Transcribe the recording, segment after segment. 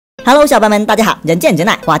Hello， 小伙伴们，大家好！人见人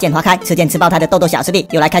爱，花见花开，吃见吃爆胎的豆豆小师弟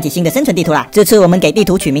又来开启新的生存地图啦。这次我们给地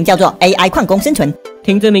图取名叫做 AI 矿工生存。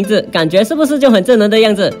听这名字，感觉是不是就很智能的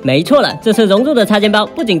样子？没错了，这次融入的插件包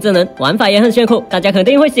不仅智能，玩法也很炫酷，大家肯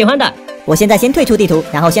定会喜欢的。我现在先退出地图，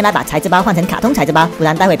然后先来把材质包换成卡通材质包，不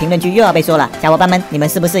然待会评论区又要被说了。小伙伴们，你们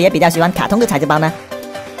是不是也比较喜欢卡通的材质包呢？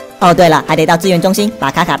哦，对了，还得到资源中心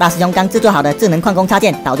把卡卡大师兄刚制作好的智能矿工插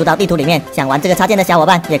件导入到地图里面。想玩这个插件的小伙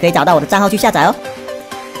伴，也可以找到我的账号去下载哦。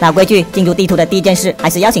老规矩，进入地图的第一件事，还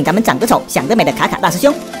是邀请咱们长得丑、想得美的卡卡大师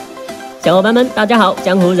兄。小伙伴们，大家好！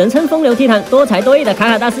江湖人称风流倜傥、多才多艺的卡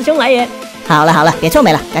卡大师兄来也。好了，别臭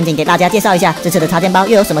美了，赶紧给大家介绍一下这次的插件包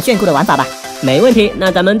又有什么炫酷的玩法吧。没问题，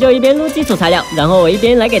那咱们就一边录基础材料，然后我一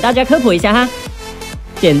边来给大家科普一下哈。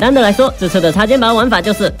简单的来说，这次的插件包玩法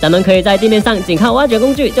就是，咱们可以在地面上仅靠挖掘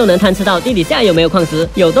工具就能探测到地底下有没有矿石，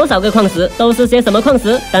有多少个矿石，都是些什么矿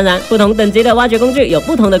石。当然，不同等级的挖掘工具有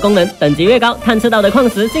不同的功能，等级越高，探测到的矿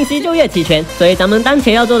石信息就越齐全。所以咱们当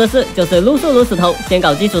前要做的事就是撸树撸石头，先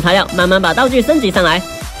搞基础材料，慢慢把道具升级上来。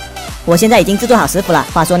我现在已经制作好石斧了，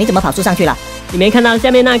话说你怎么跑树上去了？你没看到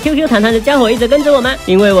下面那 QQ 弹弹的家伙一直跟着我吗？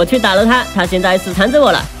因为我去打了他，他现在死缠着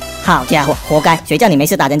我了。好家伙，活该！谁叫你没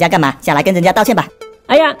事打人家干嘛？下来跟人家道歉吧。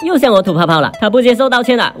哎呀，又向我吐泡泡了，他不接受道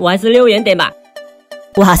歉了，我还是溜远点吧。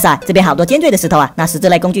哇塞，这边好多尖锐的石头啊，那石质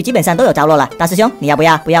类工具基本上都有着落了。大师兄，你要不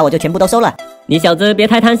要？不要我就全部都收了。你小子别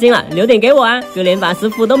太贪心了，留点给我啊，就连把石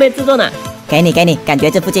斧都没制作呢。给你，感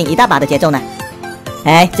觉这附近一大把的节奏呢。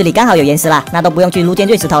哎，这里刚好有岩石啦，那都不用去撸尖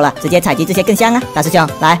锐石头了，直接采集这些更香啊。大师兄，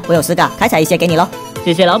来，我有石稿，开采一些给你咯。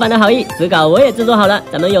谢谢老板的好意，石稿我也制作好了，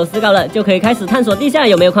咱们有石稿了，就可以开始探索地下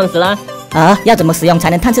有没有矿石了。要怎么使用才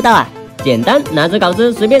能探测到啊？简单，拿着稿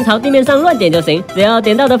子随便朝地面上乱点就行，只要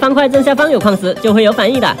点到的方块正下方有矿石，就会有反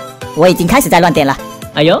应的。我已经开始在乱点了。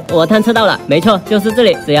哎呦，我探测到了，没错，就是这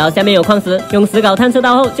里，只要下面有矿石，用石稿探测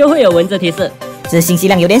到后就会有文字提示。这信息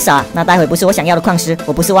量有点少啊，那待会不是我想要的矿石，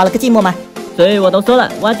我不是挖了个寂寞吗？所以我都说了，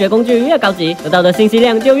挖掘工具越高级，得到的信息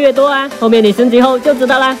量就越多啊，后面你升级后就知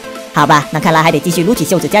道啦。好吧，那看来还得继续撸起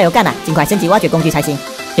袖子加油干啊，尽快升级挖掘工具才行。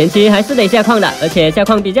前期还是得下矿的，而且下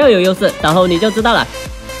矿比较有优势，稍后你就知道了。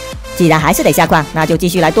既然还是得下矿，那就继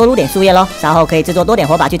续来多撸点树叶咯，稍后可以制作多点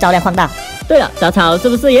火把去照亮矿道。对了，杂草是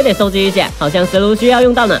不是也得收集一下？好像石炉需要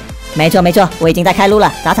用到呢。没错，我已经在开撸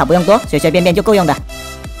了，杂草不用多，随随便便就够用的。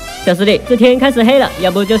小师弟，这天开始黑了，要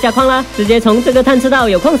不就下矿啦，直接从这个探测到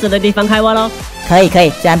有矿石的地方开挖咯。可以，虽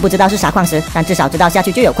然不知道是啥矿石，但至少知道下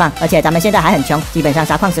去就有矿，而且咱们现在还很穷，基本上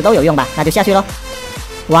啥矿石都有用吧，那就下去咯。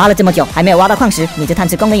挖了这么久还没有挖到矿石，你这探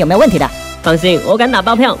测功能有没有问题的？放心，我敢打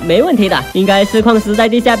包票，没问题的。应该是矿石在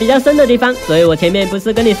地下比较深的地方，所以我前面不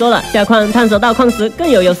是跟你说了，下矿探索到矿石更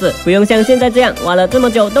有优势，不用像现在这样挖了这么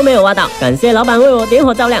久都没有挖到。感谢老板为我点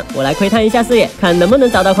火照亮，我来窥探一下视野，看能不能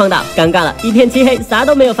找到矿道。尴尬了，一片漆黑，啥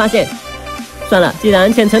都没有发现。算了，既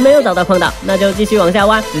然浅层没有找到矿道，那就继续往下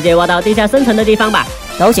挖，直接挖到地下深层的地方吧。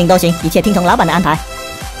都行，一切听从老板的安排。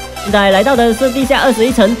现在来到的是地下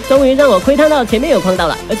21层，终于让我窥探到前面有矿道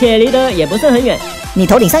了，而且离得也不是很远。你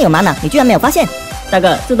头顶上有玛瑙，你居然没有发现？大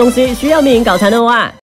哥，这东西需要密引稿才能挖。